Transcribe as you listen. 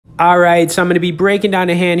All right, so I'm going to be breaking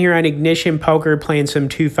down a hand here on Ignition Poker, playing some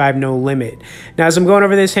 2-5 no limit. Now, as I'm going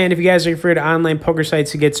over this hand, if you guys are looking for online poker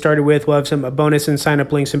sites to get started with, we'll have some bonus and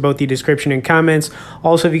sign-up links in both the description and comments.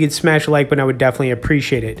 Also, if you could smash a like button, I would definitely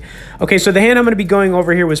appreciate it. Okay, so the hand I'm going to be going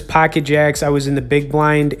over here was pocket jacks. I was in the big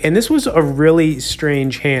blind, and this was a really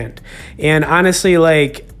strange hand. And honestly,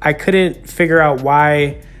 like, I couldn't figure out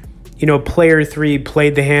why, you know, player 3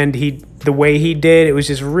 played the hand the way he did. It was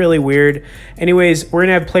just really weird. Anyways, we're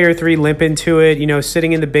gonna have player 3 limp into it. You know,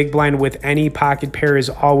 sitting in the big blind with any pocket pair is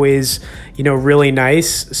always, you know, really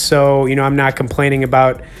nice. So, you know, I'm not complaining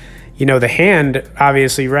about, you know, the hand,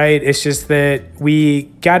 obviously, right? It's just that we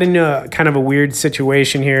got into kind of a weird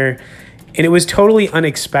situation here, and it was totally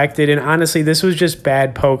unexpected. And honestly, this was just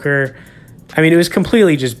bad poker. I mean, it was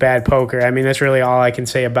completely just bad poker. I mean, that's really all I can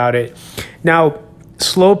say about it. Now,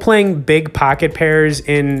 slow playing big pocket pairs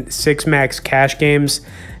in 6-max cash games,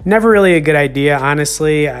 never really a good idea,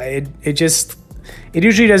 honestly. It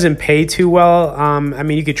usually doesn't pay too well. I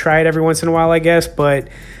mean, you could try it every once in a while, I guess, but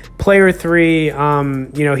player 3, you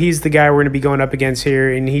know, he's the guy we're going to be going up against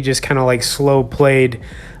here, and he just kind of like slow played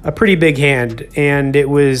a pretty big hand, and it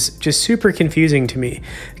was just super confusing to me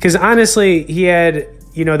because honestly, he had,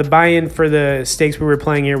 you know, the buy-in for the stakes we were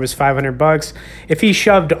playing here was 500 bucks. If he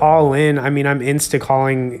shoved all in, I mean, I'm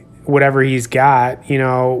insta-calling whatever he's got, you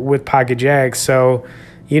know, with pocket jacks. So,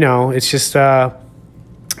 you know, it's just a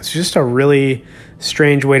really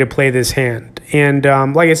strange way to play this hand. And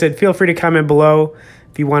like I said, feel free to comment below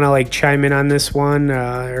if you want to like chime in on this one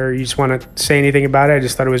or you just want to say anything about it. I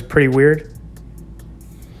just thought it was pretty weird.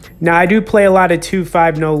 Now, I do play a lot of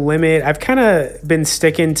 2-5 no limit. I've kind of been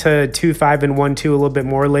sticking to 2-5 and 1-2 a little bit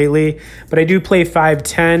more lately, but I do play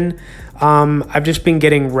 5-10. I've just been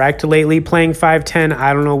getting wrecked lately playing 5-10.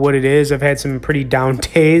 I don't know what it is. I've had some pretty down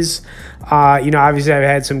days. You know, obviously I've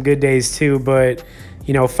had some good days too, but,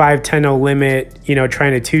 you know, 5-10 no limit, you know,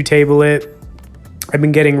 trying to two-table it, I've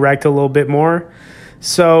been getting wrecked a little bit more.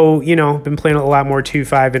 So, you know, been playing a lot more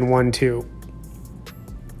 2-5 and 1-2.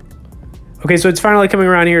 Okay, so it's finally coming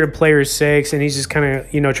around here to player 6, and he's just kind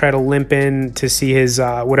of, you know, try to limp in to see his,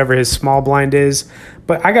 whatever his small blind is.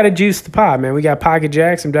 But I got to juice the pot, man. We got pocket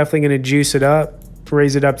jacks. I'm definitely going to juice it up,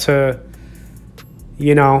 raise it up to,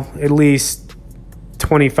 you know, at least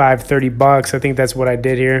 25, 30 bucks. I think that's what I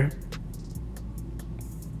did here.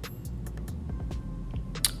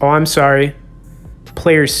 Oh, I'm sorry.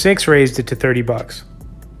 Player 6 raised it to 30 bucks.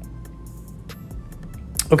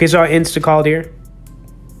 Okay, so I insta-called here.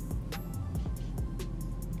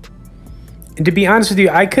 And to be honest with you,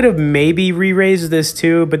 I could have maybe re-raised this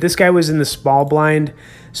too, but this guy was in the small blind.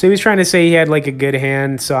 So he was trying to say he had like a good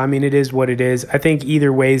hand. So, I mean, it is what it is. I think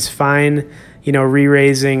either way is fine, you know,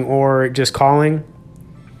 re-raising or just calling.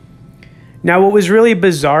 Now, what was really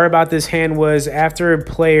bizarre about this hand was after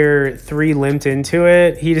player 3 limped into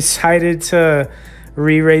it, he decided to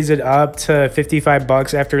re-raise it up to 55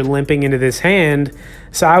 bucks after limping into this hand.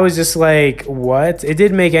 So I was just like, what? It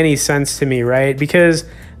didn't make any sense to me, right? Because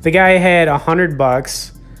the guy had 100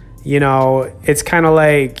 bucks, you know, it's kind of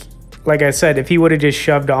like I said, if he would have just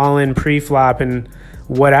shoved all in pre-flop and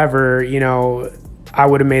whatever, you know, I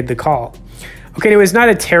would have made the call. Okay, it was not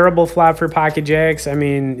a terrible flop for pocket jacks. I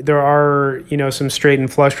mean, there are, you know, some straight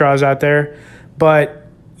and flush draws out there, but,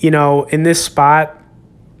 you know, in this spot,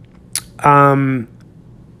 I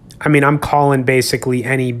mean, I'm calling basically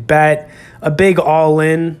any bet. A big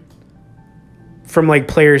all-in from like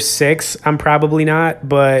player 6, I'm probably not,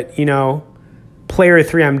 but, you know, player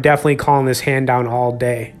 3, I'm definitely calling this hand down all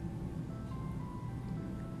day.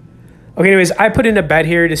 Okay, anyways, I put in a bet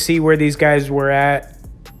here to see where these guys were at.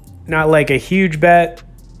 Not like a huge bet,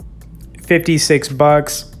 56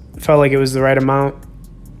 bucks. Felt like it was the right amount.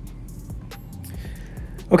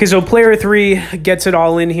 Okay, so player 3 gets it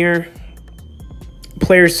all in here.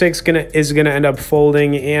 Player 6 is gonna end up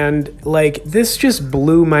folding, and like this just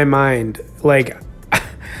blew my mind. Like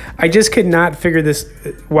I just could not figure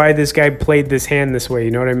why this guy played this hand this way, you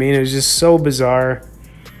know what I mean? It was just so bizarre.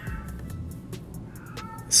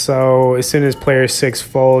 So as soon as player 6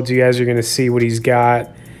 folds, you guys are gonna see what he's got.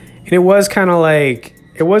 And it was kind of like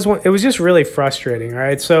it was just really frustrating, all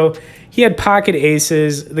right? So he had pocket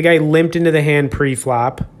aces. The guy limped into the hand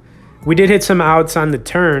pre-flop. We did hit some outs on the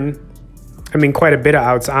turn. I mean, quite a bit of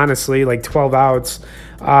outs, honestly, like 12 outs.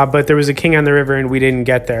 But there was a king on the river, and we didn't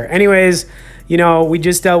get there. Anyways, you know, we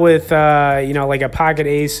just dealt with, you know, like a pocket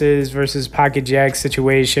aces versus pocket jack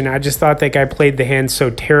situation. I just thought that guy played the hand so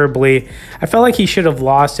terribly. I felt like he should have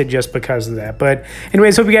lost it just because of that. But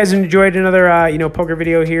anyways, hope you guys enjoyed another, you know, poker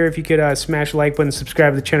video here. If you could smash the like button,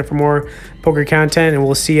 subscribe to the channel for more poker content, and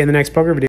we'll see you in the next poker video.